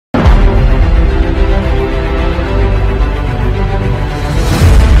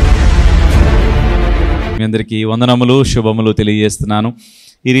అందరికీ వందనములు శుభములు తెలియజేస్తున్నాను.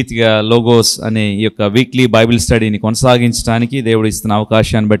 ఈ రీతిగా లోగోస్ అనే ఈ యొక్క వీక్లీ బైబిల్ స్టడీని కొనసాగించడానికి దేవుడు ఇస్తున్న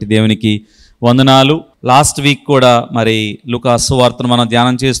అవకాశాన్ని బట్టి దేవునికి వందనాలు. లాస్ట్ వీక్ కూడా మరి లూకా సువార్తను మనం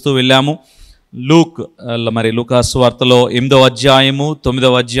ధ్యానం చేస్తూ వెళ్ళాము. లూకా సువార్తలో 8వ అధ్యాయము,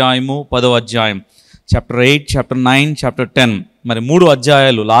 9వ అధ్యాయము, 10వ అధ్యాయం, చాప్టర్ 8, చాప్టర్ 9, చాప్టర్ 10, మరి 3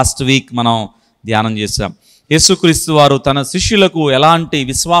 అధ్యాయాలు లాస్ట్ వీక్ మనం ధ్యానం చేశాం. యేసుక్రీస్తు వారు తన శిష్యులకు ఎలాంటి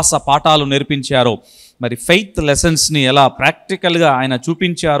విశ్వాస పాఠాలు నేర్పించారో, మరి ఫెయిత్ లెసన్స్ని ఎలా ప్రాక్టికల్గా ఆయన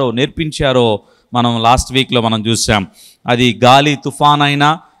చూపించారో నేర్పించారో మనం లాస్ట్ వీక్లో మనం చూసాం. అది గాలి తుఫాన్ అయినా,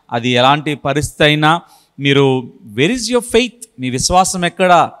 అది ఎలాంటి పరిస్థితి అయినా, మీరు వెర్ ఇస్ యువర్ ఫెయిత్, మీ విశ్వాసం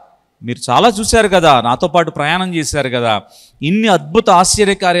ఎక్కడా? మీరు చాలా చూశారు కదా, నాతో పాటు ప్రయాణం చేశారు కదా, ఇన్ని అద్భుత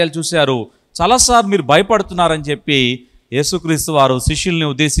ఆశ్చర్యకార్యాలు చూశారు, చాలాసార్లు మీరు భయపడుతున్నారని చెప్పి యేసుక్రీస్తు వారు శిష్యుల్ని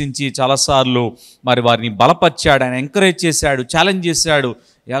ఉద్దేశించి చాలాసార్లు మరి వారిని బలపరిచాడు, ఆయన ఎంకరేజ్ చేశాడు, ఛాలెంజ్ చేశాడు.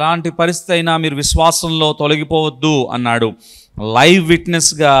 ఎలాంటి పరిస్థితి అయినా మీరు విశ్వాసంలో తొలగిపోవద్దు అన్నాడు. లైవ్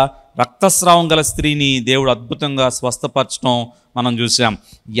విట్నెస్గా రక్తస్రావం గల స్త్రీని దేవుడు అద్భుతంగా స్వస్థపరచడం మనం చూసాం.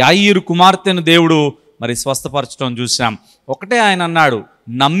 యాయీరు కుమార్తెను దేవుడు మరి స్వస్థపరచడం చూసాం. ఒకటే ఆయన అన్నాడు,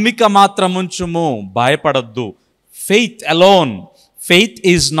 నమ్మిక మాత్రం ఉంచుము, భయపడద్దు. Faith alone, faith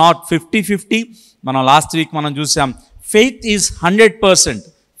is not 50-50. మనం లాస్ట్ వీక్ మనం చూసాం, ఫెయిత్ ఈజ్ 100%.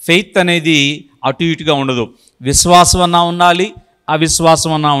 ఫెయిత్ అనేది అటు ఇటుగా ఉండదు. విశ్వాసం అన్నా ఉండాలి,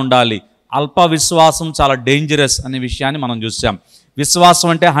 అవిశ్వాసం అన్నా ఉండాలి. అల్ప విశ్వాసం చాలా డేంజరస్ అనే విషయాన్ని మనం చూసాం. విశ్వాసం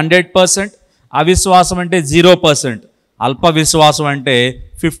అంటే 100%, అవిశ్వాసం అంటే 0%, అల్ప విశ్వాసం అంటే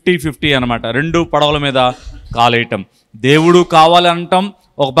 50-50 అనమాట. 2 పడవల మీద కాలేయటం. దేవుడు కావాలంటాం,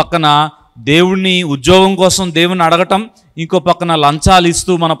 ఒక పక్కన దేవుణ్ణి ఉద్యోగం కోసం దేవుని అడగటం, ఇంకో పక్కన లంచాలు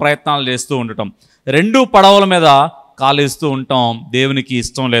ఇస్తూ మన ప్రయత్నాలు చేస్తూ ఉండటం. 2 పడవల మీద కాలేస్తూ ఉంటాం, దేవునికి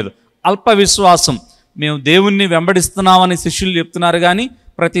ఇష్టం లేదు. అల్ప విశ్వాసం, మేము దేవుణ్ణి వెంబడిస్తున్నామని శిష్యులు చెప్తున్నారు కానీ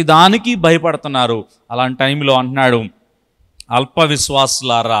ప్రతి దానికి భయపడుతున్నారు. అలాంటి టైంలో అంటున్నాడు, అల్ప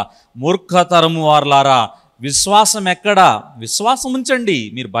విశ్వాసులారా, మూర్ఖతరము వారులారా, విశ్వాసం ఎక్కడా? విశ్వాసం ఉంచండి,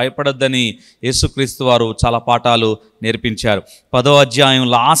 మీరు భయపడొద్దని యేసుక్రీస్తు వారు చాలా పాఠాలు నేర్పించారు. 10వ అధ్యాయం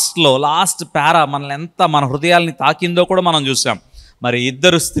లాస్ట్ పారా మనల్ని ఎంత మన హృదయాల్ని తాకిందో కూడా మనం చూసాం. మరి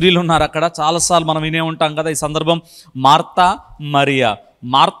 2 స్త్రీలు ఉన్నారు అక్కడ. చాలాసార్లు మనం వినే ఉంటాం కదా ఈ సందర్భం, మార్తా, మరియా.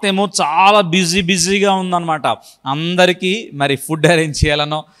 మార్త ఏమో చాలా బిజీగా ఉందన్నమాట. అందరికీ మరి ఫుడ్ అరేంజ్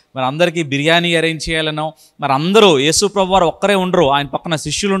చేయాలనో, మరి అందరికీ బిర్యానీ అరేంజ్ చేయాలనో, మరి అందరూ యేసు ప్రభు వారు ఒక్కరే ఉండరు, ఆయన పక్కన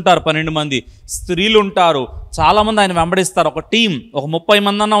శిష్యులు ఉంటారు, 12 మంది స్త్రీలు ఉంటారు, చాలామంది ఆయన వెంబడిస్తారు. ఒక టీం, ఒక 30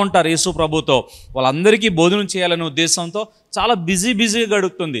 మంది అన్నా ఉంటారు యేసు ప్రభుతో. వాళ్ళందరికీ భోజనం చేయాలనే ఉద్దేశంతో చాలా బిజీగా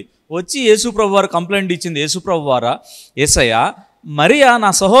గడుపుతుంది. వచ్చి యేసు ప్రభు వారు కంప్లైంట్ ఇచ్చింది, యేసు ప్రభు వారా, యేసయ్య, మరియా నా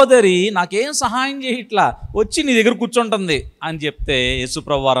సహోదరి నాకేం సహాయం చేయట్లా, వచ్చి నీ దగ్గర కూర్చుంటుంది అని చెప్తే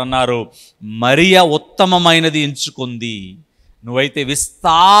యేసుప్రభు వారు అన్నారు, మరియా ఉత్తమమైనది ఎంచుకుంది. నువ్వైతే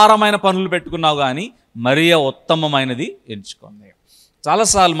విస్తారమైన పనులు పెట్టుకున్నావు కానీ మరియా ఉత్తమమైనది ఎంచుకుంది.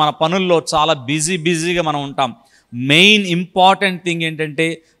 చాలాసార్లు మన పనుల్లో చాలా బిజీగా మనం ఉంటాం. మెయిన్ ఇంపార్టెంట్ థింగ్ ఏంటంటే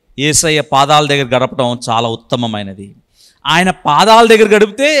యేసయ్య పాదాల దగ్గర గడపడం చాలా ఉత్తమమైనది. ఆయన పాదాల దగ్గర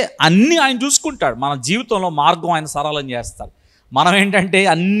గడిపితే అన్నీ ఆయన చూసుకుంటాడు. మన జీవితంలో మార్గం ఆయన సరళం చేస్తాడు. మనం ఏంటంటే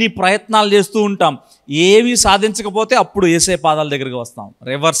అన్ని ప్రయత్నాలు చేస్తూ ఉంటాం, ఏమీ సాధించకపోతే అప్పుడు యేసయ్య పాదాల దగ్గరికి వస్తాం,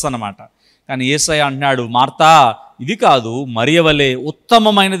 రివర్స్ అన్నమాట. కానీ యేసయ్య అంటున్నాడు, మార్తా ఇది కాదు, మరియ వలె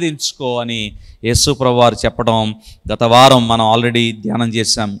ఉత్తమమైనది ఎంచుకో అని యేసు ప్రభు వారు చెప్పడం గత వారం మనం ఆల్రెడీ ధ్యానం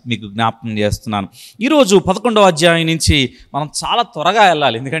చేశాం, మీకు జ్ఞాపకం చేస్తున్నాను. ఈరోజు 11వ అధ్యాయం నుంచి మనం చాలా త్వరగా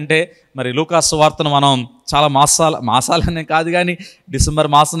వెళ్ళాలి, ఎందుకంటే మరి లూకా సువార్తను మనం చాలా మాసాలనే కాదు కానీ డిసెంబర్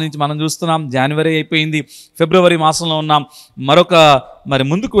మాసం నుంచి మనం చూస్తున్నాం, జనవరి అయిపోయింది, ఫిబ్రవరి మాసంలో ఉన్నాం. మరి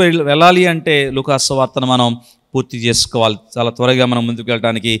ముందుకు వెళ్ళాలి అంటే లూకా సువార్తను మనం పూర్తి చేసుకోవాలి. చాలా త్వరగా మనం ముందుకు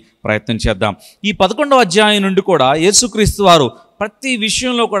వెళ్ళడానికి ప్రయత్నం చేద్దాం. ఈ 11వ అధ్యాయం నుండి కూడా యేసుక్రీస్తు వారు ప్రతి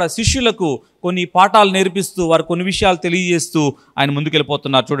విషయంలో కూడా శిష్యులకు కొన్ని పాఠాలు నేర్పిస్తూ, వారు కొన్ని విషయాలు తెలియజేస్తూ ఆయన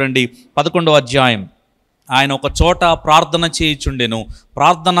ముందుకెళ్ళిపోతున్నారు. చూడండి 11వ అధ్యాయం. ఆయన ఒక చోట ప్రార్థన చేయుచుండెను.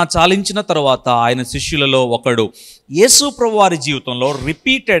 ప్రార్థన చాలించిన తర్వాత ఆయన శిష్యులలో ఒకడు. యేసు ప్రభు వారి జీవితంలో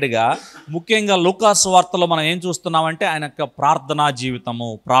రిపీటెడ్గా, ముఖ్యంగా లూకా సువార్తలో మనం ఏం చూస్తున్నామంటే ఆయన యొక్క ప్రార్థనా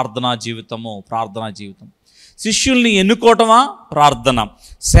జీవితం. శిష్యుల్ని ఎన్నుకోవటమా? ప్రార్థన.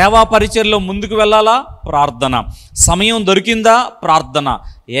 సేవా పరిచర్లో ముందుకు వెళ్ళాలా? ప్రార్థన. సమయం దొరికిందా? ప్రార్థన.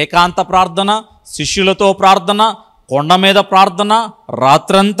 ఏకాంత ప్రార్థన, శిష్యులతో ప్రార్థన, కొండ మీద ప్రార్థన,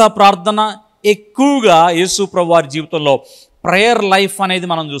 రాత్రంతా ప్రార్థన. ఎక్కువగా యేసు ప్రభు వారి జీవితంలో ప్రేయర్ లైఫ్ అనేది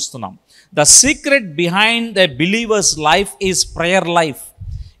మనం చూస్తున్నాం. The secret behind the believers life is prayer life.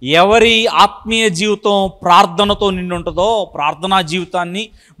 ఎవరి ఆత్మీయ జీవితం ప్రార్థనతో నిండి ఉంటుందో, ప్రార్థనా జీవితాన్ని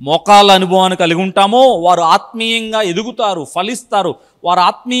మోకాళ్ళ అనుభవాన్ని కలిగి ఉంటామో వారు ఆత్మీయంగా ఎదుగుతారు, ఫలిస్తారు, వారు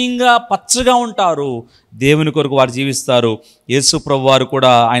ఆత్మీయంగా పచ్చగా ఉంటారు, దేవుని కొరకు వారు జీవిస్తారు. యేసు ప్రభు వారు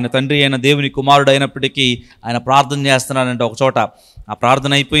కూడా ఆయన తండ్రి అయిన దేవుని కుమారుడు అయినప్పటికీ ఆయన ప్రార్థన చేస్తున్నారంట. ఒక చోట ఆ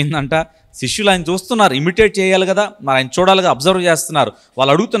ప్రార్థన అయిపోయిందంట. శిష్యులు ఆయన చూస్తున్నారు, ఇమిటేట్ చేయాలి కదా, మరి ఆయన చూడాలిగా, అబ్జర్వ్ చేస్తున్నారు.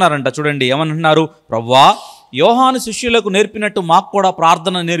 వాళ్ళు అడుగుతున్నారంట, చూడండి ఏమనుంటున్నారు, ప్రభువా యోహాను శిష్యులకు నేర్పినట్టు మాకు కూడా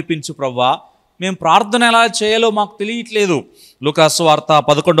ప్రార్థన నేర్పించు ప్రభువా, మేము ప్రార్థన ఎలా చేయాలో మాకు తెలియట్లేదు. లూకాసు వార్త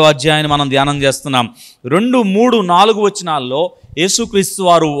 11వ అధ్యాయాన్ని మనం ధ్యానం చేస్తున్నాం. 2, 3, 4 వచనాల్లో యేసుక్రీస్తు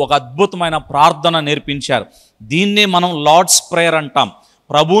వారు ఒక అద్భుతమైన ప్రార్థన నేర్పించారు. దీన్నే మనం లార్డ్స్ ప్రేయర్ అంటాం,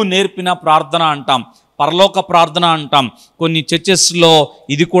 ప్రభు నేర్పిన ప్రార్థన అంటాం, పరలోక ప్రార్థన అంటాం. కొన్ని చర్చెస్లో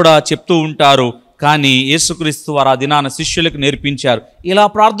ఇది కూడా చెప్తూ ఉంటారు. కానీ యేసుక్రీస్తు వారు ఆ దినాన శిష్యులకు నేర్పించారు, ఇలా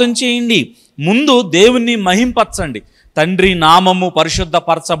ప్రార్థన చేయండి, ముందు దేవుణ్ణి మహింపరచండి, తండ్రి నామము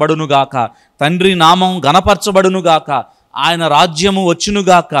పరిశుద్ధపరచబడునుగాక, తండ్రి నామం ఘనపరచబడునుగాక, ఆయన రాజ్యము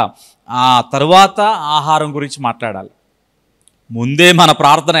వచ్చునుగాక, ఆ తర్వాత ఆహారం గురించి మాట్లాడాలి. ముందే మన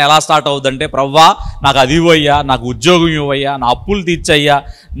ప్రార్థన ఎలా స్టార్ట్ అవుతుందంటే, ప్రవ్వా నాకు అది ఇవ్వయ్యా, నాకు ఉద్యోగం ఇవ్వయ్యా, నా అప్పులు తీర్చయ్యా,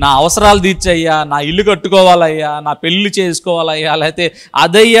 నా అవసరాలు తీర్చయ్యా, నా ఇల్లు కట్టుకోవాలయ్యా, నా పెళ్లి చేసుకోవాలయ్యా, లేకపోతే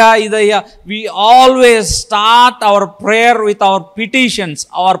అదయ్యా ఇదయ్యా. We always start our prayer with our petitions,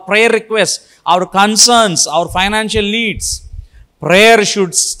 our prayer request, hour concerns, hour financial needs. Prayer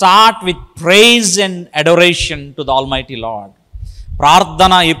should start with praise and adoration to the almighty lord.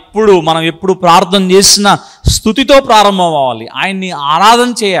 ప్రార్థన మనం ఎప్పుడు ప్రార్థన చేసిన స్తుతితో ప్రారంభం అవ్వాలి, ఆయన్ని ఆరాధన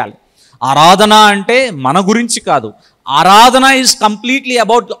చేయాలి. ఆరాధన అంటే మన గురించి కాదు, ఆరాధన is completely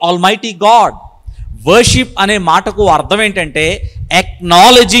about almighty God. Worship అనే మాటకు అర్థం ఏంటంటే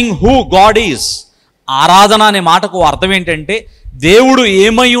ఎక్నాలజింగ్ హూ గాడ్ ఈజ్. ఆరాధన అనే మాటకు అర్థం ఏంటంటే దేవుడు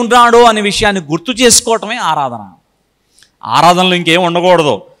ఏమై ఉన్నాడో అనే విషయాన్ని గుర్తు చేసుకోవటమే ఆరాధన. ఆరాధనలో ఇంకేం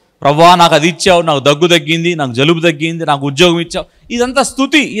ఉండకూడదు. ప్రభువా నాకు అది ఇచ్చావు, నాకు దగ్గు తగ్గింది, నాకు జలుబు తగ్గింది, నాకు ఉద్యోగం ఇచ్చావు, ఇదంతా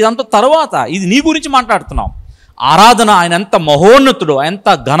స్తుతి, ఇదంతా తర్వాత, ఇది నీ గురించి మాట్లాడుతున్నాం. ఆరాధన ఆయన ఎంత మహోన్నతుడు,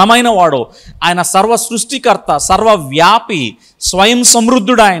 ఎంత ఘనమైన వాడో, ఆయన సర్వ సృష్టికర్త, సర్వవ్యాపి, స్వయం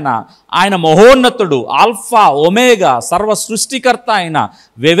సమృద్ధుడు, ఆయన మహోన్నతుడు, ఆల్ఫా ఒమేగా, సర్వ సృష్టికర్త, ఆయన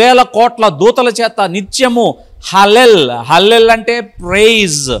వేవేల కోట్ల దూతల చేత నిత్యము హల్లెల్, హల్లెల్ అంటే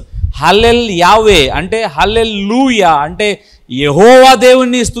ప్రైజ్, హల్లెల్ యావే అంటే హల్లెలూయా అంటే యెహోవా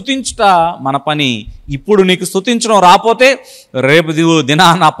దేవుణ్ణి స్తుతించుట మన పని. ఇప్పుడు నీకు స్తుతించడం రాపోతే రేపు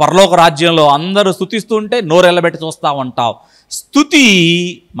దినాన పరలోక రాజ్యంలో అందరూ స్తుతిస్తుంటే నోరెళ్ళబెట్టి చూస్తూ ఉంటావు. స్తుతి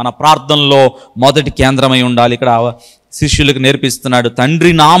మన ప్రార్థనలో మొదటి కేంద్రమై ఉండాలి. ఇక్కడ శిష్యులకు నేర్పిస్తున్నాడు, తండ్రి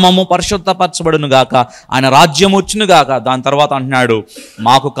నామము పరిశుద్ధపరచబడునుగాక, ఆయన రాజ్యం వచ్చునుగాక. దాని తర్వాత అంటున్నాడు,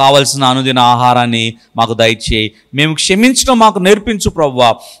 మాకు కావలసిన అనుదిన ఆహారాన్ని మాకు దయచేయి, మేము క్షమించడం మాకు నేర్పించు ప్రభువా,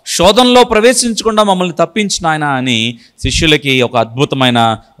 శోధనలో ప్రవేశించకుండా మమ్మల్ని తప్పించిన ఆయన అని శిష్యులకి ఒక అద్భుతమైన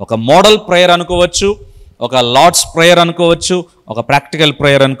ఒక మోడల్ ప్రేయర్ అనుకోవచ్చు, ఒక లార్డ్స్ ప్రేయర్ అనుకోవచ్చు, ఒక ప్రాక్టికల్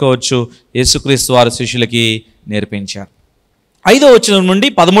ప్రేయర్ అనుకోవచ్చు, యేసుక్రీస్తు వారి శిష్యులకి నేర్పించారు. 5వ వచనం నుండి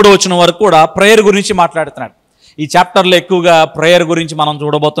 13వ వచనం వరకు కూడా ప్రేయర్ గురించి మాట్లాడుతున్నాడు. ఈ చాప్టర్లో ఎక్కువగా ప్రేయర్ గురించి మనం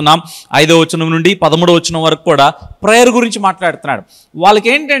చూడబోతున్నాం. 5వ వచనం నుండి 13వ వచనం వరకు కూడా ప్రేయర్ గురించి మాట్లాడుతున్నాడు. వాళ్ళకి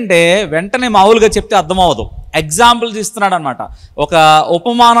ఏంటంటే వెంటనే మామూలుగా చెప్తే అర్థమవదు, ఎగ్జాంపుల్స్ ఇస్తున్నాడు అనమాట, ఒక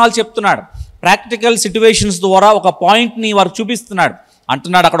ఉపమానాలు చెప్తున్నాడు, ప్రాక్టికల్ సిట్యువేషన్స్ ద్వారా ఒక పాయింట్ని వారు చూపిస్తున్నాడు.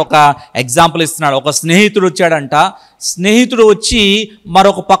 అంటున్నాడు, అక్కడ ఒక ఎగ్జాంపుల్ ఇస్తున్నాడు. ఒక స్నేహితుడు వచ్చాడంట, స్నేహితుడు వచ్చి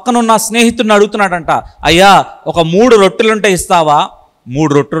మరొక పక్కనున్న స్నేహితుడిని అడుగుతున్నాడంట, అయ్యా ఒక 3 రొట్టెలుంటే ఇస్తావా,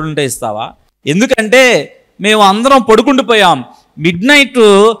 3 రొట్టెలుంటే ఇస్తావా, ఎందుకంటే మేము అందరం పడుకుండిపోయాం, మిడ్ నైట్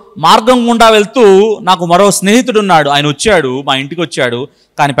మార్గం గుండా వెళ్తూ నాకు మరో స్నేహితుడు ఉన్నాడు, ఆయన వచ్చాడు, మా ఇంటికి వచ్చాడు,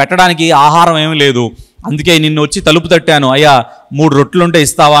 కానీ పెట్టడానికి ఆహారం ఏమీ లేదు, అందుకే నిన్ను వచ్చి తలుపు తట్టాను, అయ్యా 3 రొట్టెలుంటే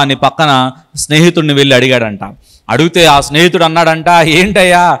ఇస్తావా అని పక్కన స్నేహితుడిని వెళ్ళి అడిగాడంట. అడిగితే ఆ స్నేహితుడు అన్నాడంట,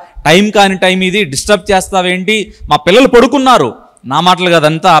 ఏంటయ్యా టైం కాని టైం ఇది, డిస్టర్బ్ చేస్తావేంటి, మా పిల్లలు పడుకున్నారు, నా మాటలు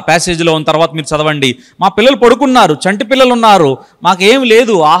కదంతా ప్యాసేజ్లో ఉన్న తర్వాత మీరు చదవండి, మా పిల్లలు పడుకున్నారు, చంటి పిల్లలు ఉన్నారు, మాకేం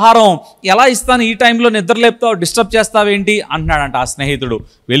లేదు, ఆహారం ఎలా ఇస్తాను, ఈ టైంలో నిద్ర లేపుతావు, డిస్టర్బ్ చేస్తావేంటి అంటున్నాడంట. ఆ స్నేహితుడు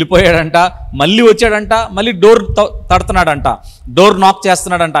వెళ్ళిపోయాడంట, మళ్ళీ వచ్చాడంట, మళ్ళీ డోర్ తడుతున్నాడంట, డోర్ నాక్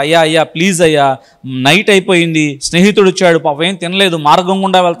చేస్తున్నాడంట, అయ్యా అయ్యా ప్లీజ్ అయ్యా నైట్ అయిపోయింది, స్నేహితుడు వచ్చాడు, పాపం ఏం తినలేదు, మార్గం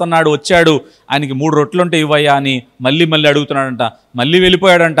గుండా వెళ్తున్నాడు, వచ్చాడు, ఆయనకి 3 రొట్టెలుంటే ఇవ్వయ్యా అని మళ్ళీ అడుగుతున్నాడంట. మళ్ళీ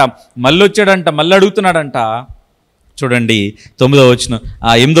వెళ్ళిపోయాడంట, మళ్ళీ వచ్చాడంట, మళ్ళీ అడుగుతున్నాడంట. చూడండి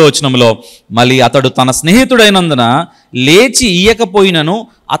 8వ వచనంలో, మళ్ళీ అతడు తన స్నేహితుడైనందున లేచి ఇయ్యకపోయినను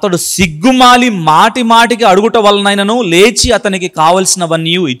అతడు సిగ్గుమాలి మాటి మాటికి అడుగుట వలనైనను లేచి అతనికి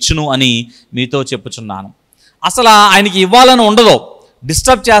కావలసినవన్నీ ఇచ్చును అని మీతో చెప్పుచున్నాను. అసలు ఆయనకి ఇవ్వాలని ఉండదు,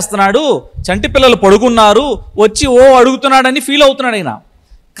 డిస్టర్బ్ చేస్తున్నాడు, చంటి పిల్లలు పడుకున్నారు, వచ్చి అడుగుతున్నాడని ఫీల్ అవుతున్నాడు ఆయన.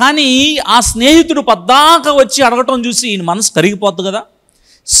 కానీ ఆ స్నేహితుడు పద్దాక వచ్చి అడగటం చూసి ఈయన మనసు కరిగిపోద్దు కదా.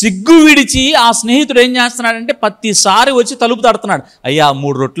 సిగ్గు విడిచి ఆ స్నేహితుడు ఏం చేస్తున్నాడంటే ప్రతిసారి వచ్చి తలుపు తడుతున్నాడు. అయ్యా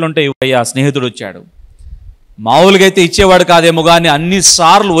 3 రొట్టెలు ఉంటాయి అయ్యా, స్నేహితుడు వచ్చాడు. మామూలుగా అయితే ఇచ్చేవాడు కాదేమో కానీ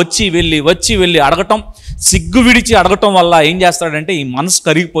అన్నిసార్లు వచ్చి వెళ్ళి అడగటం, సిగ్గు విడిచి అడగటం వల్ల ఏం చేస్తాడంటే ఈ మనసు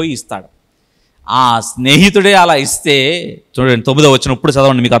కరిగిపోయి ఇస్తాడు. ఆ స్నేహితుడే అలా ఇస్తే చూడండి 9వ వచనం ఇప్పుడు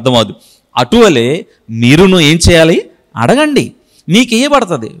చదవండి, మీకు అర్థమవుతుంది. అటువలే మీరును ఏం చేయాలి? అడగండి మీకు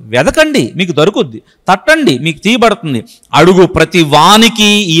ఇయ్యబడుతుంది, వెదకండి మీకు దొరుకుద్ది, తట్టండి మీకు తీయబడుతుంది, అడుగు ప్రతి వానికి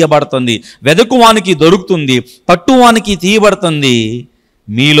ఇయ్యబడుతుంది, వెదకు వానికి దొరుకుతుంది, తట్టు వానికి తీయబడుతుంది.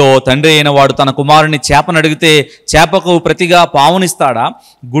 మీలో తండ్రి అయిన వాడు తన కుమారుని చేపను అడిగితే చేపకు ప్రతిగా పావునిస్తాడా?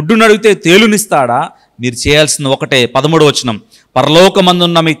 గుడ్డును అడిగితే తేలునిస్తాడా? మీరు చేయాల్సింది ఒకటే. 13వ వచనం,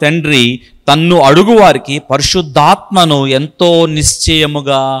 పరలోకమందున్న మీ తండ్రి తన్ను అడుగు వారికి పరిశుద్ధాత్మను ఎంతో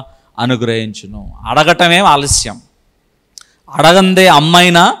నిశ్చయముగా అనుగ్రహించును. అడగటమే ఆలస్యం. అడగందే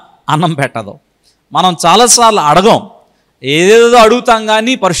అమ్మైనా అన్నం పెట్టదు. మనం చాలాసార్లు అడగం, ఏదేదో అడుగుతాం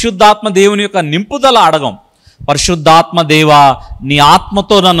కానీ పరిశుద్ధాత్మ దేవుని యొక్క నింపుదల అడగం. పరిశుద్ధాత్మ దేవా నీ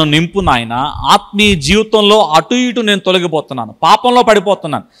ఆత్మతో నన్ను నింపు నాయన. ఆత్మీయ జీవితంలో అటు ఇటు నేను తొలగిపోతున్నాను, పాపంలో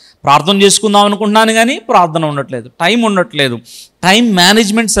పడిపోతున్నాను. ప్రార్థన చేసుకుందాం అనుకుంటున్నాను కానీ ప్రార్థన ఉండట్లేదు, టైం ఉండట్లేదు, టైం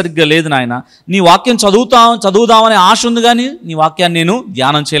మేనేజ్మెంట్ సరిగ్గా లేదు నాయన. నీ వాక్యం చదువుదామనే ఆశ ఉంది కానీ నీ వాక్యాన్ని నేను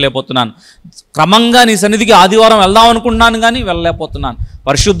ధ్యానం చేయలేకపోతున్నాను. క్రమంగా నీ సన్నిధికి ఆదివారం వెళ్దాం అనుకుంటున్నాను కానీ వెళ్ళలేకపోతున్నాను.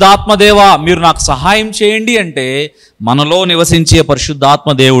 పరిశుద్ధాత్మ దేవా మీరు నాకు సహాయం చేయండి అంటే మనలో నివసించే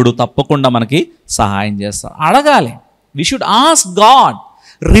పరిశుద్ధాత్మ దేవుడు తప్పకుండా మనకి సహాయం చేస్తాడు. అడగాలి. We should ask God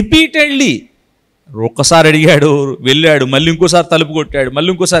repeatedly. ఒక్కసారి అడిగాడు, వెళ్ళాడు, మళ్ళీ ఇంకోసారి తలుపు కొట్టాడు, మళ్ళీ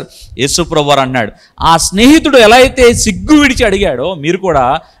ఇంకోసారి యేసు ప్రభువారు అన్నాడు. ఆ స్నేహితుడు ఎలా అయితే సిగ్గు విడిచి అడిగాడో మీరు కూడా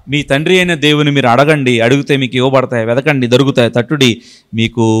మీ తండ్రి అయిన దేవుని మీరు అడగండి, అడిగితే మీకు ఇవ్వబడతాయి, వెదకండి దొరుకుతాయి, తట్టుడి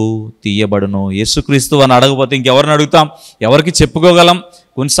మీకు తీయబడును. యేసుక్రీస్తు అని అడగకపోతే ఇంకెవరిని అడుగుతాం? ఎవరికి చెప్పుకోగలం?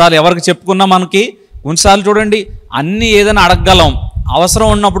 కొన్నిసార్లు ఎవరికి చెప్పుకున్నా మనకి కొన్నిసార్లు చూడండి అన్నీ ఏదైనా అడగగలం, అవసరం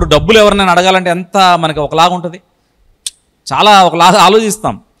ఉన్నప్పుడు డబ్బులు ఎవరినైనా అడగాలంటే ఎంత మనకి ఒకలాగా ఉంటుంది, చాలా ఒకలాగా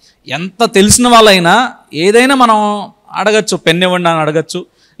ఆలోచిస్తాం. ఎంత తెలిసిన వాళ్ళైనా ఏదైనా మనం అడగచ్చు, పెన్ ఇవ్వండి అని అడగచ్చు,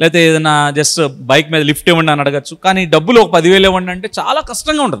 లేకపోతే ఏదైనా జస్ట్ బైక్ మీద లిఫ్ట్ ఇవ్వండి అని అడగచ్చు. కానీ డబ్బులు ఒక 10,000 ఇవ్వండి అంటే చాలా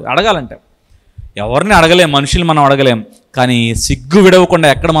కష్టంగా ఉంటుంది అడగాలంటే. ఎవరిని అడగలేం, మనుషులు మనం అడగలేం. కానీ సిగ్గు విడవకుండా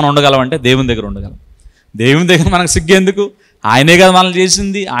ఎక్కడ మనం ఉండగలం అంటే దేవుని దగ్గర ఉండగలం. దేవుని దగ్గర మనకు సిగ్గు ఎందుకు? ఆయనే కదా మనల్ని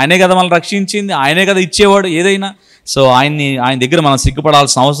చేసింది, ఆయనే కదా మనల్ని రక్షించింది, ఆయనే కదా ఇచ్చేవాడు ఏదైనా. సో ఆయన దగ్గర మనం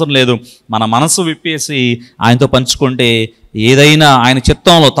సిగ్గుపడాల్సిన అవసరం లేదు. మన మనసు విప్పేసి ఆయనతో పంచుకుంటే ఏదైనా ఆయన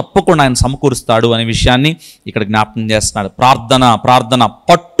చిత్తంలో తప్పకుండా ఆయన సమకూరుస్తాడు అనే విషయాన్ని ఇక్కడ జ్ఞాపకం చేస్తున్నాడు. ప్రార్థన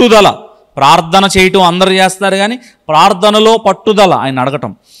పట్టుదల. ప్రార్థన చేయటం అందరూ చేస్తారు కానీ ప్రార్థనలో పట్టుదల ఆయన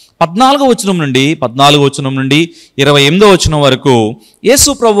అడగటం. 14వ వచనం నుండి 28వ వచనం వరకు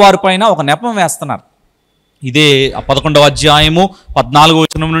యేసు ప్రభువారి పైన ఒక నెపం వేస్తున్నారు. ఇదే 11వ అధ్యాయము 14వ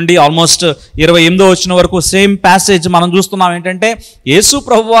వచనం నుండి ఆల్మోస్ట్ 28వ వచనం వరకు సేమ్ ప్యాసేజ్ మనం చూస్తున్నాం. ఏంటంటే యేసు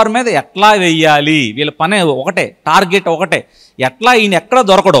ప్రభువారి మీద ఎట్లా వెయ్యాలి, వీళ్ళ పని ఒకటే, టార్గెట్ ఒకటే. ఎట్లా ఈయన ఎక్కడ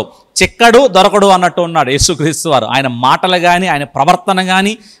దొరకడు అన్నట్టు ఉన్నాడు యేసుక్రీస్తు వారు. ఆయన మాటలు కానీ, ఆయన ప్రవర్తన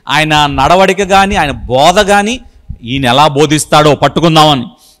కానీ, ఆయన నడవడిక కానీ, ఆయన బోధ కానీ, ఈయన ఎలా బోధిస్తాడో పట్టుకుందామని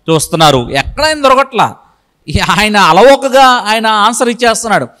చూస్తున్నారు. ఎక్కడ ఆయన దొరకట్లా. ఆయన అలవోకగా ఆయన ఆన్సర్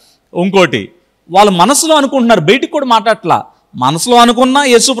ఇచ్చేస్తున్నాడు. ఇంకోటి, వాళ్ళు మనసులో అనుకుంటున్నారు, బయటికి కూడా మాట్లాడట్లా. మనసులో అనుకున్నా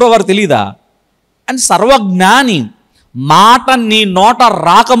యేసుప్రభువు వారు తెలీదా? అండ్ సర్వజ్ఞాని. మాట నీ నోట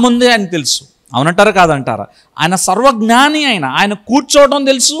రాకముందే ఆయన తెలుసు. అవునంటారా కాదంటారా? ఆయన సర్వజ్ఞాని. ఆయన కూర్చోవడం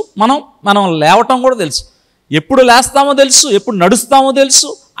తెలుసు, మనం లేవటం కూడా తెలుసు, ఎప్పుడు లేస్తామో తెలుసు, ఎప్పుడు నడుస్తామో తెలుసు.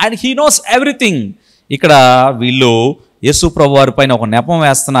 He knows everything. ఇక్కడ వీళ్ళు యేసు ప్రభు వారి పైన ఒక నెపం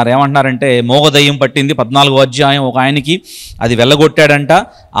వేస్తున్నారు. ఏమంటున్నారంటే మోగదయ్యం పట్టింది 14వ అధ్యాయం ఒక ఆయనకి, అది వెళ్ళగొట్టాడంట.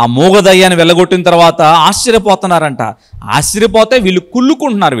 ఆ మోగదయ్యాన్ని వెళ్ళగొట్టిన తర్వాత ఆశ్చర్యపోతున్నారంట. ఆశ్చర్యపోతే వీళ్ళు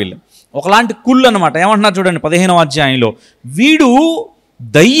కుళ్ళుకుంటున్నారు. వీళ్ళు ఒకలాంటి కుళ్ళు అనమాట. ఏమంటున్నారు చూడండి 15వ అధ్యాయంలో, వీడు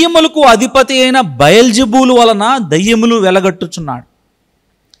దయ్యములకు అధిపతి అయిన బయల్జెబూలు వలన దయ్యములు వెలగట్టుచున్నాడు.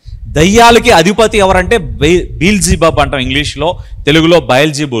 దయ్యాలకి అధిపతి ఎవరంటే బీల్జిబబ్ అంటాం ఇంగ్లీష్లో, తెలుగులో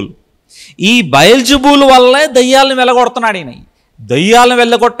బయల్జెబూల్. ఈ బయల్జెబూల్ వల్లే దయ్యాలను వెళ్ళగొడుతున్నాడు ఈయన. దయ్యాలను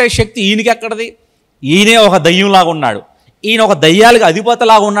వెళ్ళగొట్టే శక్తి ఈయనకి ఎక్కడది? ఈయనే ఒక దయ్యంలాగా ఉన్నాడు, ఈయన ఒక దయ్యాలకి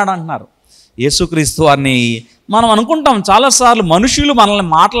అధిపతిలాగా ఉన్నాడు అంటున్నారు. యేసుక్రీస్తు వారిని మనం అనుకుంటాం చాలాసార్లు, మనుషులు మనల్ని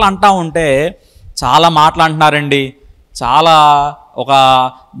మాటలు అంటూ ఉంటే చాలా మాటలు అంటున్నారండి, చాలా ఒక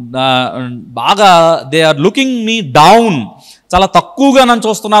బాగా they are looking me down, చాలా తక్కువగా నన్ను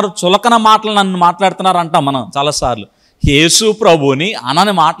చూస్తున్నారు, చులకన మాటలు నన్ను మాట్లాడుతున్నారు అంటాం మనం చాలాసార్లు. యేసు ప్రభుని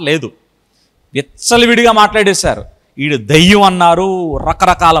అనని మాట లేదు, విచ్చలవిడిగా మాట్లాడేశారు. వీడు దయ్యం అన్నారు,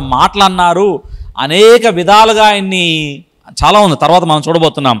 రకరకాల మాటలు అన్నారు, అనేక విధాలుగా ఆయన్ని చాలా ఉంది. తర్వాత మనం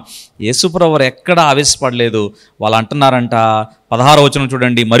చూడబోతున్నాం. యేసుప్రభువు ఎక్కడ ఆవేశపడలేదు. వాళ్ళు అంటున్నారంట 16వ వచనం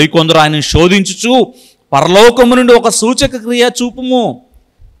చూడండి, మరికొందరు ఆయనను శోధించుచు పరలోకము నుండి ఒక సూచక క్రియ చూపుము.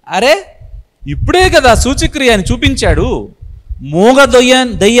 అరే ఇప్పుడే కదా సూచక్రియ అని చూపించాడు, మూగ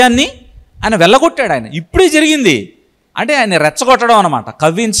దయ్యాన్ని ఆయన వెళ్ళగొట్టాడు, ఆయన ఇప్పుడే జరిగింది అంటే ఆయన రెచ్చగొట్టడం అనమాట,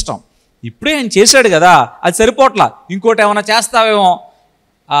 కవ్వించడం. ఇప్పుడే ఆయన చేశాడు కదా, అది సరిపోట్లా, ఇంకోటి ఏమైనా చేస్తావేమో.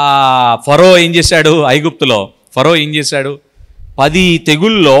 ఫరో ఏం చేశాడు, ఐగుప్తులో ఫరో ఏం చేశాడు, 10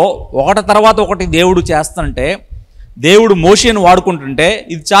 తెగుల్లో ఒకటి తర్వాత ఒకటి దేవుడు చేస్తుంటే, దేవుడు మోషేను వాడుకుంటుంటే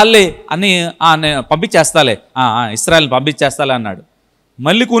ఇది చాలే అని నేను పంపించేస్తాలే, ఇశ్రాయేల్ని పంపించేస్తాలే అన్నాడు.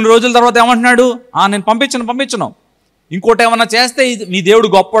 మళ్ళీ కొన్ని రోజుల తర్వాత ఏమంటున్నాడు, నేను పంపించను, ఇంకోటి ఏమన్నా చేస్తే మీ దేవుడు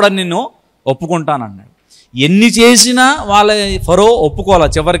గొప్పడని నిన్ను ఒప్పుకుంటానన్నాడు. ఎన్ని చేసినా వాళ్ళ ఫరో ఒప్పుకోవాలి,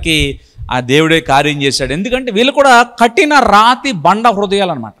 చివరికి ఆ దేవుడే కార్యం చేశాడు. ఎందుకంటే వీళ్ళు కూడా కఠిన రాతి బండ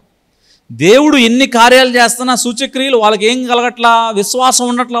హృదయాలు అనమాట. దేవుడు ఎన్ని కార్యాలు చేస్తున్నా సూచక్రియలు వాళ్ళకి ఏం కలగట్లా, విశ్వాసం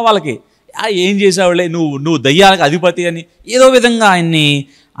ఉండట్లా వాళ్ళకి. ఏం చేసావులే, నువ్వు దయ్యాలకు అధిపతి అని ఏదో విధంగా ఆయన్ని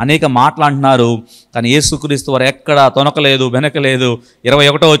అనేక మాటలు అంటున్నారు. కానీ యేసుక్రీస్తు వారు ఎక్కడా తొనకలేదు, వెనకలేదు.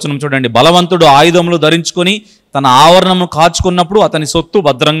 21వ వచనం చూడండి, బలవంతుడు ఆయుధములు ధరించుకొని తన ఆవరణను కాచుకున్నప్పుడు అతని సొత్తు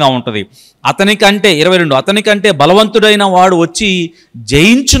భద్రంగా ఉంటుంది. అతనికంటే 22, అతనికంటే బలవంతుడైన వాడు వచ్చి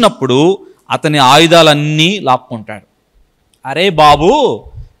జయించినప్పుడు అతని ఆయుధాలన్నీ లాక్కుంటాడు. అరే బాబు,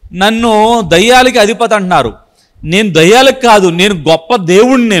 నన్ను దయ్యాలకి అధిపతి అంటున్నారు, నేను దయ్యాలకు కాదు, నేను గొప్ప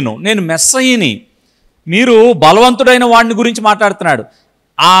దేవుణ్ణి, నేను మెస్సయ్యని. మీరు బలవంతుడైన వాడిని గురించి మాట్లాడుతున్నాడు.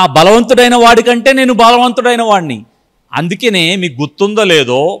 ఆ బలవంతుడైన వాడికంటే నేను బలవంతుడైన వాడిని. అందుకనే మీకు గుర్తుందో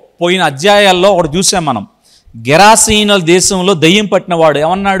లేదో, పోయిన అధ్యాయాల్లో ఒకటి చూసాం మనం. గెరాసీనుల దేశంలో దయ్యం పట్టిన వాడు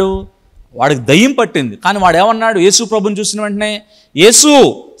ఏమన్నాడు, వాడికి దయ్యం పట్టింది, కానీ వాడు ఏమన్నాడు, యేసు ప్రభుని చూసిన వెంటనే, యేసు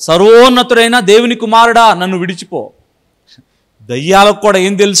సర్వోన్నతుడైన దేవుని కుమారుడా నన్ను విడిచిపో. దయ్యాలకు కూడా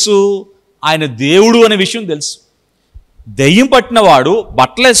ఏం తెలుసు, ఆయన దేవుడు అనే విషయం తెలుసు. దయ్యం పట్టినవాడు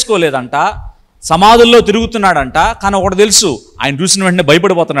బట్టలు వేసుకోలేదంట, సమాధుల్లో తిరుగుతున్నాడంట, కానీ ఒకటి తెలుసు, ఆయన చూసిన వెంటనే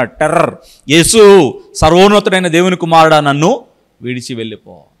భయపడిపోతున్నాడు, టెర్రర్. యేసు సర్వోన్నతుడైన దేవుని కుమారుడా నన్ను విడిచి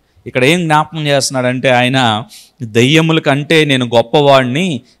వెళ్ళిపో. ఇక్కడ ఏం జ్ఞాపకం చేస్తున్నాడంటే, ఆయన దయ్యముల కంటే నేను గొప్పవాడిని,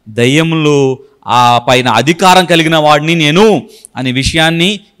 దయ్యములు పైన అధికారం కలిగిన వాడిని నేను అనే విషయాన్ని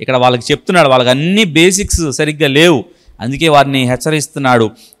ఇక్కడ వాళ్ళకి చెప్తున్నాడు. వాళ్ళకి అన్ని బేసిక్స్ సరిగ్గా లేవు, అందుకే వారిని హెచ్చరిస్తున్నాడు.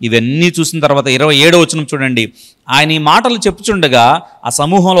 ఇవన్నీ చూసిన తర్వాత 27వ వచనం చూడండి, ఆయన ఈ మాటలు చెప్పుచుండగా ఆ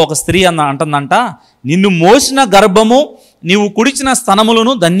సమూహంలో ఒక స్త్రీ అంటుందంట, నిన్ను మోసిన గర్భము నీవు కుడిచిన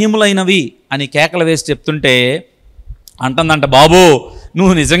స్తనములను ధన్యములైనవి అని కేకలు వేసి చెప్తుంటే అంటుందంట, బాబు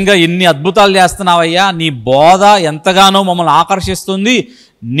నువ్వు నిజంగా ఎన్ని అద్భుతాలు చేస్తున్నావయ్యా, నీ బోధ ఎంతగానో మమ్మల్ని ఆకర్షిస్తుంది,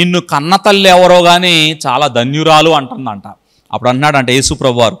 నిన్ను కన్న తల్లి ఎవరో కానీ చాలా ధన్యురాలు అంటుందంట. అప్పుడు అన్నాడంట యేసు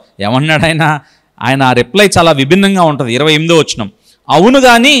ప్రభువారు, ఏమన్నాడు ఆయన రిప్లై చాలా విభిన్నంగా ఉంటుంది. 28వ వచనం, అవును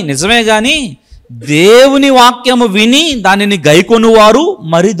కానీ నిజమే కానీ దేవుని వాక్యము విని దానిని గైకొనువారు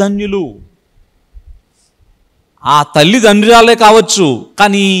మరి ధన్యులు. ఆ తల్లి ధన్యురాలే కావచ్చు,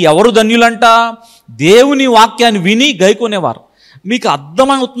 కానీ ఎవరు ధన్యులంట, దేవుని వాక్యాన్ని విని గైకొనేవారు. మీకు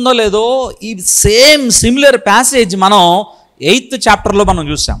అర్థమవుతుందో లేదో, ఈ సిమిలర్ ప్యాసేజ్ మనం 8th చాప్టర్లో మనం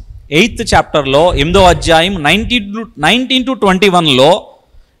చూసాం. 8th చాప్టర్లో 8వ అధ్యాయం 19 to 21లో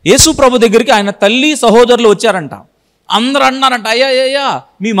యేసు ప్రభు దగ్గరికి ఆయన తల్లి సహోదరులు వచ్చారంట. అందరూ అన్నారంట, అయ్యా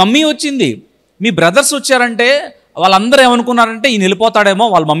మీ మమ్మీ వచ్చింది, మీ బ్రదర్స్ వచ్చారంటే వాళ్ళందరూ ఏమనుకున్నారంటే ఈయన వెళ్ళిపోతాడేమో,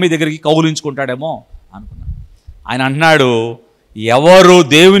 వాళ్ళ మమ్మీ దగ్గరికి కౌగులించుకుంటాడేమో అనుకున్నారు. ఆయన అన్నాడు, ఎవరు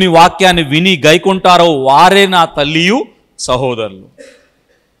దేవుని వాక్యాన్ని విని గైకుంటారో వారే నా తల్లియు సహోదరులు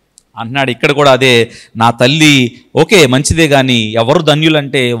అన్నాడు. ఇక్కడ కూడా అదే, నా తల్లి ఓకే మంచిదే, కానీ ఎవరు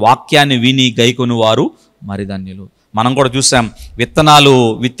ధన్యులంటే వాక్యాన్ని విని గైకొని వారు మరి ధన్యులు. మనం కూడా చూసాం, విత్తనాలు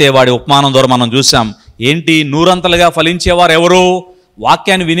విత్తేవాడి ఉపమానం ద్వారా మనం చూసాం. ఏంటి, నూరంతలుగా ఫలించేవారు ఎవరు,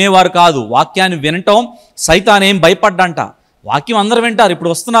 వాక్యాన్ని వినేవారు కాదు. వాక్యాన్ని వినటం సైతాన్ ఏం భయపడ్డంట, వాక్యం అందరూ వింటారు.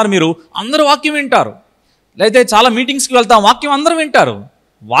 ఇప్పుడు వస్తున్నారు మీరు, అందరూ వాక్యం వింటారు. లేకపోతే చాలా మీటింగ్స్కి వెళ్తాం, వాక్యం అందరూ వింటారు.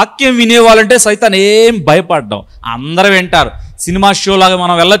 వాక్యం వినేవాళ్ళంటే సైతాన్ ఏం భయపడ్డాం, అందరూ వింటారు. సినిమా షోలాగా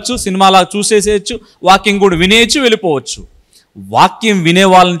మనం వెళ్ళొచ్చు, సినిమాలాగా చూసేసేయచ్చు, వాక్యం కూడా వినేయచ్చు, వెళ్ళిపోవచ్చు. వాక్యం వినే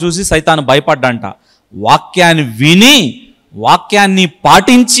వాళ్ళని చూసి సైతాను భయపడ్డంట. వాక్యాన్ని విని వాక్యాన్ని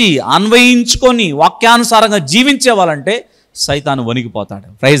పాటించి అన్వయించుకొని వాక్యానుసారంగా జీవించే వాళ్ళంటే సైతాను వణికిపోతాడు.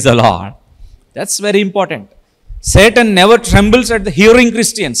 Praise the lord. That's very important. Satan never ట్రెంబుల్స్ at the hearing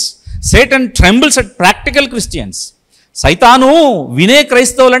Christians, Satan ట్రెంబుల్స్ at practical Christians. సైతాను వినే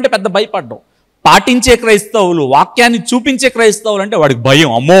క్రైస్తవులు అంటే పెద్ద భయపడ్డం, పాటించే క్రైస్తవులు, వాక్యాన్ని చూపించే క్రైస్తవులు అంటే వాడికి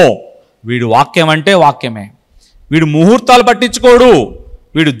భయం. అమ్మో వీడు వాక్యం అంటే వాక్యమే, వీడు ముహూర్తాలు పట్టించుకోడు,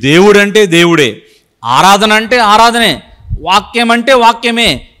 వీడు దేవుడు అంటే దేవుడే, ఆరాధన అంటే ఆరాధనే, వాక్యం అంటే వాక్యమే,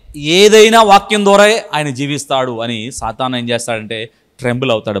 ఏదైనా వాక్యం ద్వారా ఆయన జీవిస్తాడు అని సాతాను ఏం చేస్తాడంటే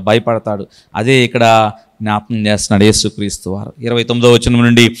ట్రెంబుల్ అవుతాడు, భయపడతాడు. అదే ఇక్కడ జ్ఞాపకం చేస్తున్నాడు యేసుక్రీస్తు వారు. 29వ వచనం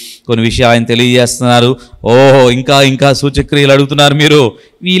నుండి కొన్ని విషయాలు ఆయన తెలియజేస్తున్నారు. ఓహో ఇంకా సూచక్రియలు అడుగుతున్నారు మీరు.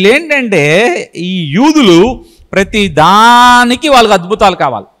 వీళ్ళేంటంటే ఈ యూదులు ప్రతి దానికి వాళ్ళకి అద్భుతాలు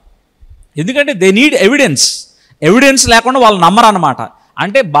కావాలి. ఎందుకంటే దే నీడ్ ఎవిడెన్స్ లేకుండా వాళ్ళు నమ్మరు అన్నమాట.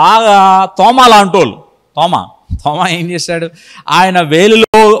 అంటే బాగా తోమా లాంటోళ్ళు. తోమా ఏం చేశాడు? ఆయన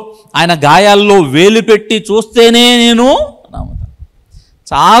వేలులో, ఆయన గాయాల్లో వేలు పెట్టి చూస్తేనే నేను నమ్ముతాను.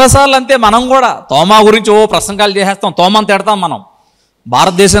 చాలాసార్లు అంతే. మనం కూడా తోమా గురించి ప్రసంగాలు చేసేస్తాం, తోమాను తిడతాం. మనం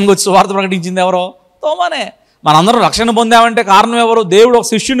భారతదేశానికి వచ్చి సువార్త ప్రకటించింది ఎవరో? తోమానే. మనందరం రక్షణ పొందామంటే కారణం ఎవరు? దేవుడు ఒక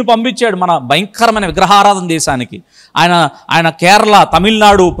శిష్యుని పంపించాడు మన భయంకరమైన విగ్రహారాధన దేశానికి. ఆయన కేరళ,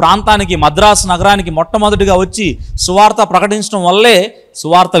 తమిళనాడు ప్రాంతానికి, మద్రాసు నగరానికి మొట్టమొదటిగా వచ్చి సువార్త ప్రకటించడం వల్లే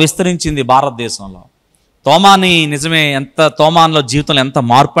సువార్త విస్తరించింది భారతదేశంలో. తోమాని నిజమే, తోమాన్లో జీవితంలో ఎంత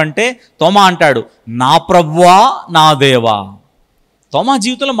మార్పు అంటే, తోమా అంటాడు, నా ప్రభువా నా దేవా. తోమా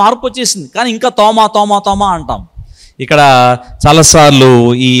జీవితంలో మార్పు వచ్చేసింది. కానీ ఇంకా తోమా అంటాం. ఇక్కడ చాలాసార్లు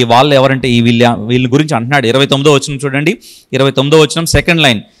ఈ వాళ్ళు ఎవరంటే వీళ్ళ గురించి అంటున్నాడు. 29వ వచనం చూడండి. 29వ వచనం సెకండ్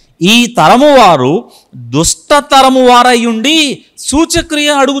లైన్. ఈ తరము వారు దుష్ట తరము వారయ్యుండి సూచక్రియ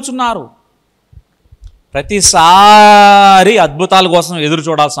అడుగుచున్నారు. ప్రతిసారి అద్భుతాల కోసం ఎదురు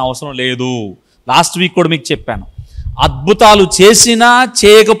చూడాల్సిన అవసరం లేదు. లాస్ట్ వీక్ కూడా మీకు చెప్పాను, అద్భుతాలు చేసినా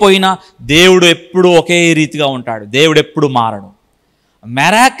చేయకపోయినా దేవుడు ఎప్పుడు ఒకే రీతిగా ఉంటాడు. దేవుడు ఎప్పుడు మారడు.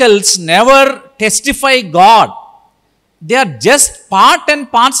 Miracles never testify God. They are just part and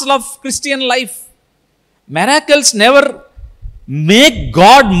parcel of Christian life. Miracles never make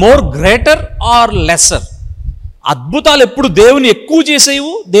God more greater or lesser. అద్భుతాలు ఎప్పుడు దేవుని ఎక్కువ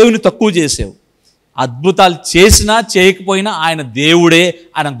చేసేవు, దేవుని తక్కువ చేసేవు. అద్భుతాలు చేసినా చేయకపోయినా ఆయన దేవుడే,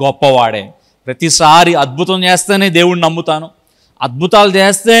 ఆయన గొప్పవాడే. ప్రతిసారి అద్భుతం చేస్తేనే దేవుడిని నమ్ముతాను, అద్భుతాలు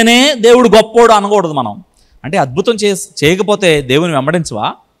చేస్తేనే దేవుడు గొప్పోడు అనకూడదు మనం. అంటే అద్భుతం చేయకపోతే దేవుని వెంబడించవా?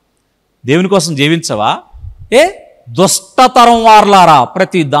 దేవుని కోసం జీవించవా? దుష్టతరం వారలారా,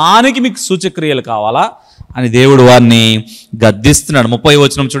 ప్రతి దానికి మీకు సూచక్రియలు కావాలా అని దేవుడు వారిని గద్దిస్తున్నాడు. 30వ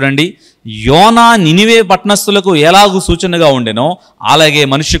వచనం చూడండి. యోనా నినివే పట్టణస్థులకు ఎలాగూ సూచనగా ఉండెనో అలాగే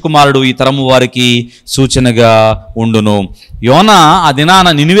మనుష్య కుమారుడు ఈ తరము వారికి సూచనగా ఉండును. యోనా ఆ దినాన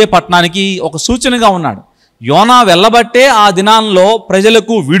నినివే పట్టణానికి ఒక సూచనగా ఉన్నాడు. యోనా వెళ్ళబట్టే ఆ దినాల్లో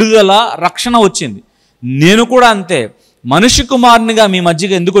ప్రజలకు విడుదల, రక్షణ వచ్చింది. నేను కూడా అంతే. మనుష్య కుమారునిగా మీ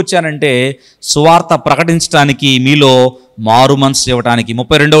మధ్యగా ఎందుకు వచ్చానంటే సువార్త ప్రకటించడానికి, మీలో మారు మనసు ఇవ్వటానికి.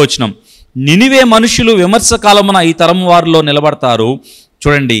 32వ వచనం. నినివే మనుషులు విమర్శ కాలమున ఈ తరం వారిలో నిలబడతారు.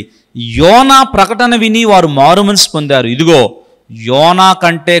 చూడండి, యోనా ప్రకటన విని వారు మారు మనసు పొందారు. ఇదిగో యోనా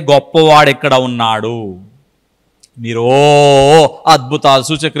కంటే గొప్పవాడెక్కడ ఉన్నాడు. మీరు అద్భుతాలు,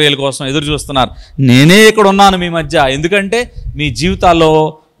 సూచక్రియల కోసం ఎదురు చూస్తున్నారు. నేనే ఇక్కడ ఉన్నాను మీ మధ్య. ఎందుకంటే మీ జీవితాల్లో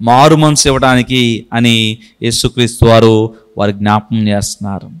మారు మనసు ఇవ్వడానికి అని యేసుక్రీస్తు వారు జ్ఞాపకం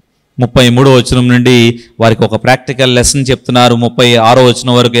చేస్తున్నారు. 33వ వచనం నుండి వారికి ఒక ప్రాక్టికల్ లెసన్ చెప్తున్నారు. 36వ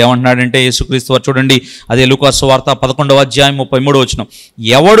వచనం వరకు ఏమంటున్నాడంటే యేసుక్రీస్తు వారు చూడండి, అదే లూకా సువార్త 11వ అధ్యాయం 33వ వచనం.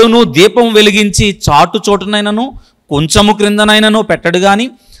 ఎవడును దీపం వెలిగించి చాటు చోటునైనను కొంచెము క్రిందనైనను పెట్టడు గాని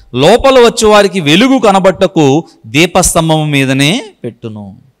లోపల వచ్చే వారికి వెలుగు కనబట్టకు దీపస్తంభము మీదనే పెట్టును.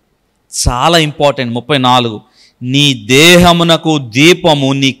 చాలా ఇంపార్టెంట్. 34. నీ దేహమునకు దీపము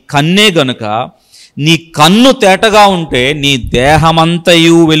నీ కన్నే గనుక నీ కన్ను తేటగా ఉంటే నీ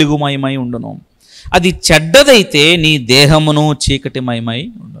దేహమంతయు వెలుగుమయమై ఉండును. అది చెడ్డదైతే నీ దేహమును చీకటిమయమై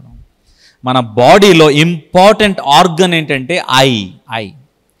ఉండును. మన బాడీలో ఇంపార్టెంట్ ఆర్గన్ ఏంటంటే ఐ.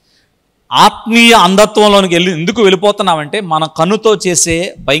 ఆత్మీయ అంధత్వంలోనికి ఎందుకు వెళ్ళిపోతున్నామంటే మన కన్నుతో చేసే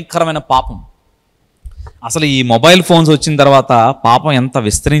భయంకరమైన పాపం. అసలు ఈ మొబైల్ ఫోన్స్ వచ్చిన తర్వాత పాపం ఎంత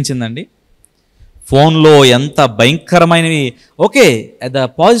విస్తరించిందండి. ఫోన్లో ఎంత భయంకరమైనవి. ఓకే, ద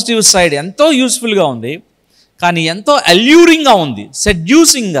పాజిటివ్ సైడ్ ఎంతో యూస్ఫుల్గా ఉంది, కానీ ఎంతో అల్యూరింగ్గా ఉంది,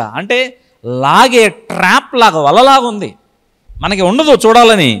 సెడ్యూసింగ్గా, అంటే లాగే ట్రాప్ లాగా, వలలాగా ఉంది. మనకి ఉండదు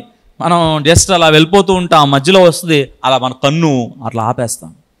చూడాలని, మనం జస్ట్ అలా వెళ్ళిపోతూ ఉంటాం, మధ్యలో వస్తుంది, అలా మన కన్ను అట్లా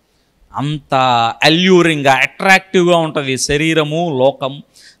ఆపేస్తాం. అంత అల్యూరింగ్గా, అట్రాక్టివ్గా ఉంటుంది శరీరము, లోకం.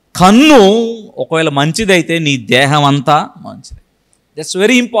 కన్ను ఒకవేళ మంచిదైతే నీ దేహం అంతా మంచిది. That's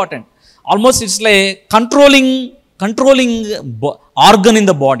very important. Almost it's like controlling organ in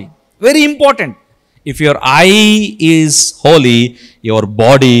the body. Very important. If your eye is holy, your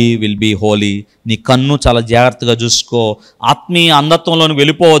body will be holy. నీ కన్ను చాలా జాగ్రత్తగా చూసుకో. ఆత్మీయ అంధత్వంలోకి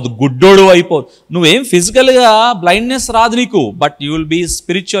వెళ్ళిపోవద్దు, గుడ్డోడు అయిపోవద్దు. నువ్వేం ఫిజికల్గా బ్లైండ్నెస్ రాదు నీకు, but you will be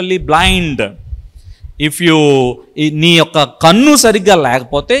spiritually blind. If you నీ యొక్క కన్ను సరిగ్గా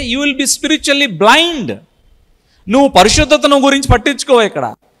లేకపోతే you will be spiritually blind. నువ్వు పరిశుద్ధతను గురించి పట్టించుకోవు ఇక్కడ.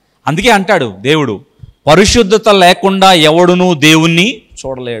 అందుకే అంటాడు దేవుడు, పరిశుద్ధత లేకుండా ఎవడునూ దేవుణ్ణి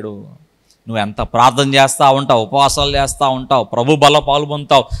చూడలేడు. నువ్వు ఎంత ప్రార్థన చేస్తూ ఉంటావు, ఉపవాసాలు చేస్తూ ఉంటావు, ప్రభు బల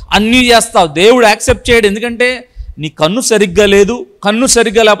పాల్పొందుతావు, అన్నీ చేస్తావు, దేవుడు యాక్సెప్ట్ చేయడు. ఎందుకంటే నీ కన్ను సరిగ్గా లేదు. కన్ను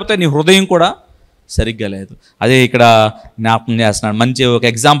సరిగ్గా లేకపోతే నీ హృదయం కూడా సరిగ్గా లేదు. అదే ఇక్కడ జ్ఞాపకం చేస్తున్నాడు. మంచి ఒక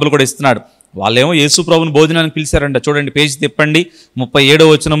ఎగ్జాంపుల్ కూడా ఇస్తున్నాడు. వాళ్ళేమో యేసు ప్రభుని భోజనానికి పిలిచారంట. చూడండి, పేజీ తిప్పండి, 37వ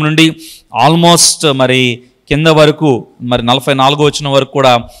వచనం నుండి ఆల్మోస్ట్ మరి కింద వరకు, మరి 44వ వచనం వరకు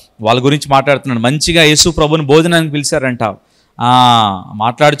కూడా వాళ్ళ గురించి మాట్లాడుతున్నాడు. మంచిగా యేసు ప్రభుని భోజనానికి పిలిచారంట.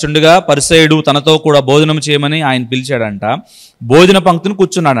 మాట్లాడుచుండగా పరిసయుడు తనతో కూడా భోజనం చేయమని ఆయన పిలిచాడంట. భోజన పంక్తిని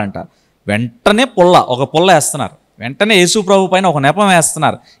కూర్చున్నాడంట. వెంటనే ఒక పుల్ల వేస్తున్నారు. వెంటనే యేసు ప్రభు పైన ఒక నెపం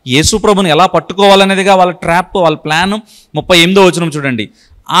వేస్తున్నారు. యేసు ప్రభుని ఎలా పట్టుకోవాలనేదిగా వాళ్ళ ట్రాప్, వాళ్ళ ప్లాన్. 38వ వచనం చూడండి.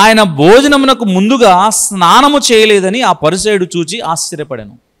 ఆయన భోజనమునకు ముందుగా స్నానము చేయలేదని ఆ పరిసయుడు చూచి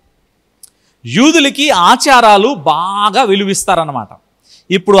ఆశ్చర్యపడాను. యూదులకి ఆచారాలు బాగా విలువిస్తారన్నమాట.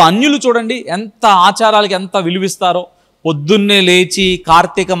 ఇప్పుడు అన్యులు చూడండి ఎంత ఆచారాలకి ఎంత విలువిస్తారో. పొద్దున్నే లేచి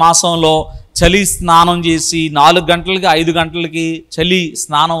కార్తీక మాసంలో చలి స్నానం చేసి 4 గంటలకి 5 గంటలకి చలి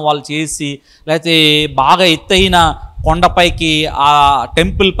స్నానం వాళ్ళు చేసి, లేకపోతే బాగా ఎత్తైన కొండపైకి ఆ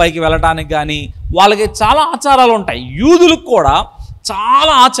టెంపుల్ పైకి వెళ్ళడానికి కానీ వాళ్ళకి చాలా ఆచారాలు ఉంటాయి. యూదులకు కూడా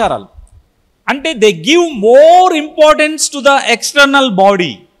చాలా ఆచారాలు. అంటే they give more importance to the external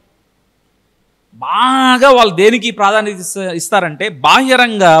body. బాగా వాళ్ళు దేనికి ప్రాధాన్యత ఇస్తారంటే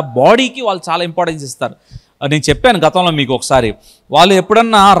బాహ్యరంగ బాడీకి వాళ్ళు చాలా ఇంపార్టెన్స్ ఇస్తారు. నేను చెప్పాను గతంలో మీకు ఒకసారి, వాళ్ళు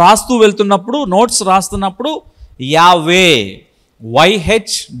ఎప్పుడన్నా రాస్తూ వెళ్తున్నప్పుడు, నోట్స్ రాస్తున్నప్పుడు యావే,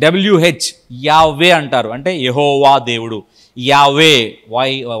 YHWH, యావే అంటారు. అంటే యెహోవా దేవుడు. యావే,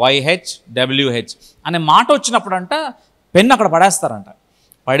 YHWH అనే మాట వచ్చినప్పుడు అంట పెన్ను అక్కడ పడేస్తారంట.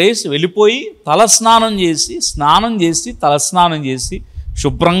 పడేసి వెళ్ళిపోయి తలస్నానం చేసి తలస్నానం చేసి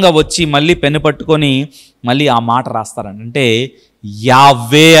శుభ్రంగా వచ్చి మళ్ళీ పెన్ను పట్టుకొని మళ్ళీ ఆ మాట రాస్తారంట. అంటే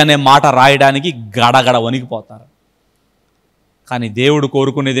యావే అనే మాట రాయడానికి గడగడ వణికిపోతారు. కానీ దేవుడు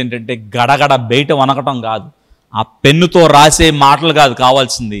కోరుకునేది ఏంటంటే గడగడ బయట వనకటం కాదు, ఆ పెన్నుతో రాసే మాటలు కాదు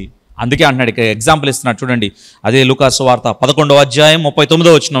కావాల్సింది. అందుకే అంటున్నాడు, ఇక్కడ ఎగ్జాంపుల్ ఇస్తున్నాడు చూడండి. అదే లూకాసు సువార్త 11వ అధ్యాయం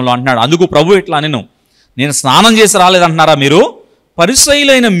 39వ వచనంలో అంటున్నాడు, అందుకు ప్రభు ఇట్లా నేను స్నానం చేసి రాలేదంటున్నారా మీరు?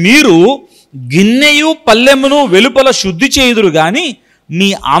 పరిసయ్యులైన మీరు గిన్నెయు పల్లెమును వెలుపల శుద్ధి చేయుదురు కానీ మీ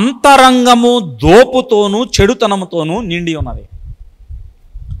అంతరంగము దోపుతోనూ చెడుతనముతోనూ నిండి ఉన్నది.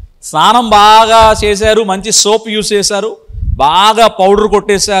 స్నానం బాగా చేశారు, మంచి సోప్ యూస్ చేశారు, బాగా పౌడర్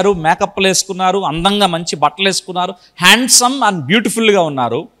కొట్టేశారు, మేకప్లు వేసుకున్నారు, అందంగా మంచి బట్టలు వేసుకున్నారు, హ్యాండ్సమ్ అండ్ బ్యూటిఫుల్గా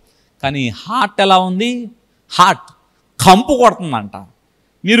ఉన్నారు. కానీ హార్ట్ ఎలా ఉంది? హార్ట్ కంపు కొడుతుందంట.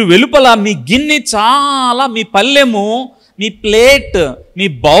 మీరు వెలుపల మీ గిన్నె చాలా, మీ పల్లెము, మీ ప్లేట్, మీ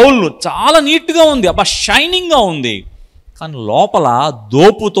బౌల్ చాలా నీట్గా ఉంది, అబ్బా షైనింగ్గా ఉంది. కానీ లోపల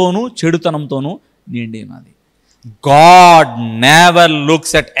దోపుతోనూ చెడుతనంతోనూ నిండి ఉన్నది. God never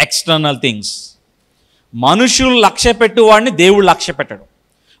looks at external things. మనుషులు లక్ష్య పెట్టువాడిని దేవుడు లక్ష్య పెట్టడు.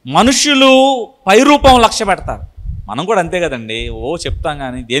 మనుషులు పైరూపం లక్ష్య పెడతారు. మనం కూడా అంతే కదండి. చెప్తాం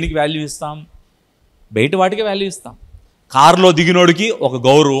కానీ దేనికి వాల్యూ ఇస్తాం? బయట వాటికి వాల్యూ ఇస్తాం. కారులో దిగినోడికి ఒక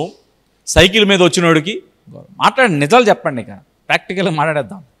గౌరవం, సైకిల్ మీద వచ్చినోడికి గౌరవం. మాట్లాడండి, నిజాలు చెప్పండి, ఇక ప్రాక్టికల్గా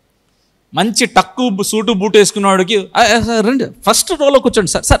మాట్లాడేద్దాం. మంచి టక్కు సూటు బూట్ వేసుకున్నవాడికి రండి ఫస్ట్ రోలో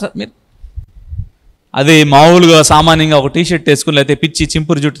కూర్చోండి సార్ మీరు. అదే మామూలుగా సామాన్యంగా ఒక టీషర్ట్ వేసుకుని లేకపోతే పిచ్చి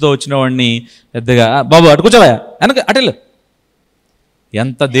చింపురు జుట్టుతో వచ్చిన వాడిని పెద్దగా బాబు అటు కూర్చోవా వెనక అటెళ్ళు.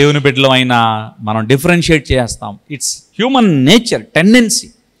 ఎంత దేవుని బిడ్డలో అయినా మనం డిఫరెన్షియేట్ చేస్తాం. It's human nature, tendency.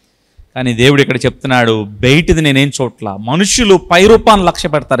 కానీ దేవుడు ఇక్కడ చెప్తున్నాడు, బయటది నేనేం చూట్ల. మనుషులు పైరూపాన్ని లక్ష్య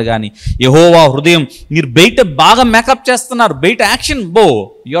పెడతారు కానీ యెహోవా హృదయం. మీరు బయట బాగా మేకప్ చేస్తున్నారు, బయట action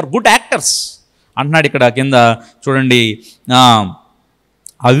you are good actors అంటున్నాడు. ఇక్కడ కింద చూడండి,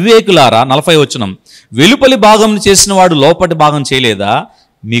 అవివేకులారా 40వ వచనం, వెలుపలి భాగం చేసిన వాడు లోపటి భాగం చేయలేదా?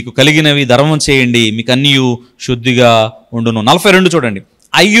 మీకు కలిగినవి ధర్మం చేయండి, మీకు అన్నీ శుద్ధిగా ఉండును. 42 చూడండి.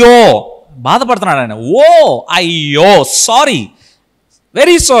 అయ్యో, బాధపడుతున్నాడు ఆయన. అయ్యో, సారీ,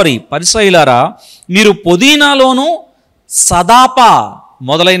 వెరీ సారీ. పరిసయ్యులారా, మీరు పుదీనాలోను సదాప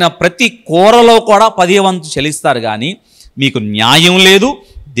మొదలైన ప్రతి కూరలో కూడా 10వ వంతు చెల్లిస్తారు కానీ మీకు న్యాయం లేదు,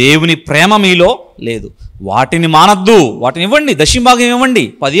 దేవుని ప్రేమ మీలో లేదు. వాటిని మానద్దు, వాటిని ఇవ్వండి, దశమభాగం ఇవ్వండి,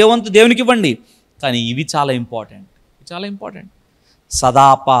 10వ వంతు దేవునికి ఇవ్వండి. కానీ ఇవి చాలా ఇంపార్టెంట్.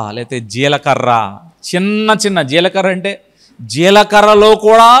 సదాప లేకపోతే జీలకర్ర, చిన్న జీలకర్ర, అంటే జీలకర్రలో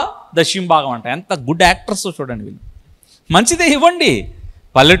కూడా దశమభాగం అంట. ఎంత గుడ్ యాక్టర్స్ చూడండి వీళ్ళు. మంచిదే ఇవ్వండి.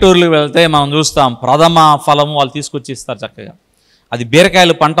 పల్లెటూరులకు వెళ్తే మనం చూస్తాం, ప్రథమ ఫలము వాళ్ళు తీసుకొచ్చి ఇస్తారు చక్కగా. అది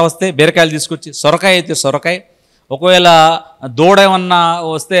బీరకాయలు పంట వస్తే బీరకాయలు తీసుకొచ్చి, సొరకాయ అయితే సొరకాయ, ఒకవేళ దూడ ఏమన్నా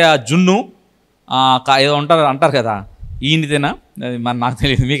వస్తే ఆ జున్ను ఏదో అంటారు కదా, ఈయనదేనా మరి నాకు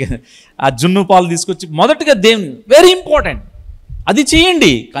తెలియదు, మీకు ఆ జున్ను పాలు తీసుకొచ్చి మొదటిగా దేవుని, వెరీ ఇంపార్టెంట్, అది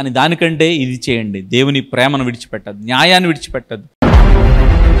చేయండి. కానీ దానికంటే ఇది చేయండి. దేవుని ప్రేమను విడిచిపెట్టద్దు, న్యాయాన్ని విడిచిపెట్టద్దు.